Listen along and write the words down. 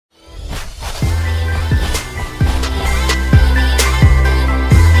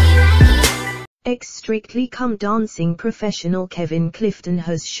Ex-Strictly Come Dancing professional Kevin Clifton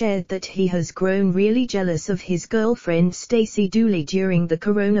has shared that he has grown really jealous of his girlfriend Stacey Dooley during the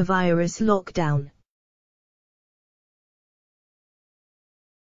coronavirus lockdown.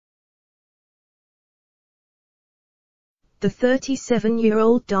 The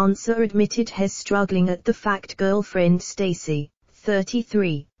 37-year-old dancer admitted he's struggling at the fact girlfriend Stacey,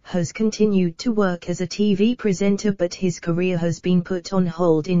 33, has continued to work as a TV presenter, but his career has been put on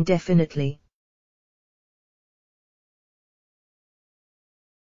hold indefinitely.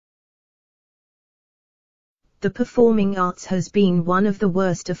 The performing arts has been one of the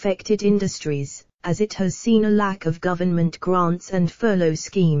worst affected industries, as it has seen a lack of government grants and furlough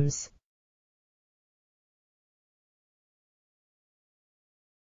schemes.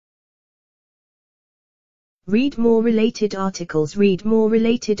 Read more related articles. Many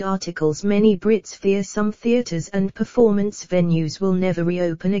Brits fear some theatres and performance venues will never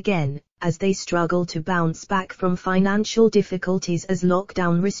reopen again, as they struggle to bounce back from financial difficulties as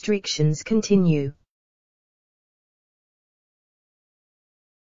lockdown restrictions continue.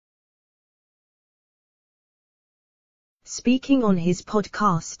 Speaking on his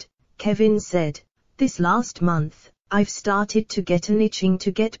podcast, Kevin said, "This last month, I've started to get an itching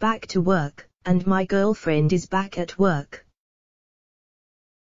to get back to work, and my girlfriend is back at work.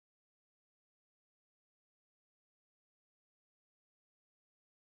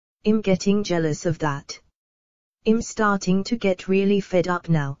 I'm getting jealous of that. I'm starting to get really fed up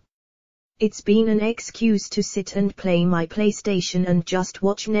now. It's been an excuse to sit and play my PlayStation and just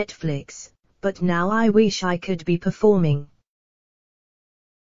watch Netflix, but now I wish I could be performing."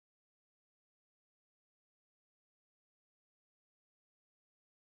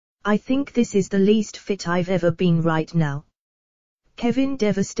 "I think this is the least fit I've ever been right now." Kevin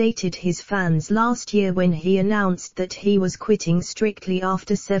devastated his fans last year when he announced that he was quitting Strictly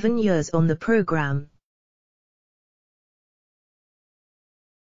after 7 years on the program.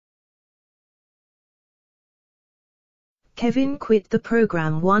 Kevin quit the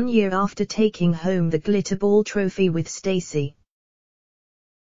program 1 year after taking home the Glitter Ball trophy with Stacey.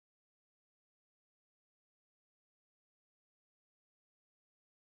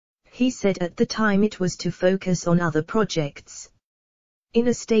 He said at the time it was to focus on other projects. In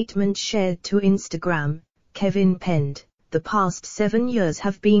a statement shared to Instagram, Kevin penned, "The past 7 years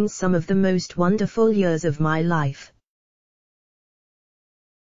have been some of the most wonderful years of my life.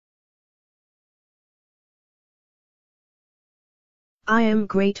 I am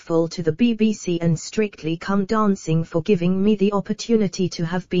grateful to the BBC and Strictly Come Dancing for giving me the opportunity to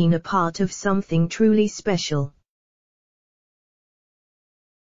have been a part of something truly special."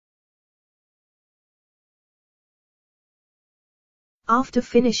 After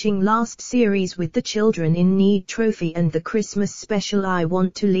finishing last series with the Children in Need trophy and the Christmas special, I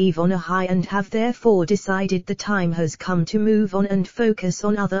want to leave on a high and have therefore decided the time has come to move on and focus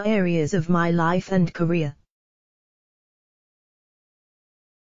on other areas of my life and career.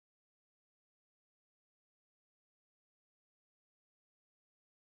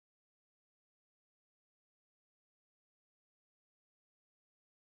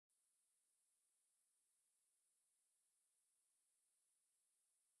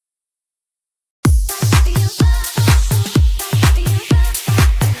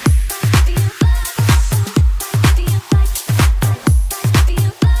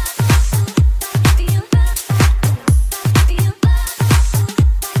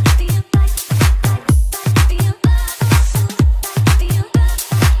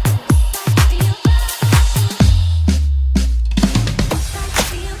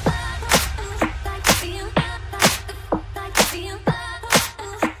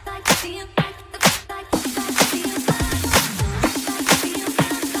 See you.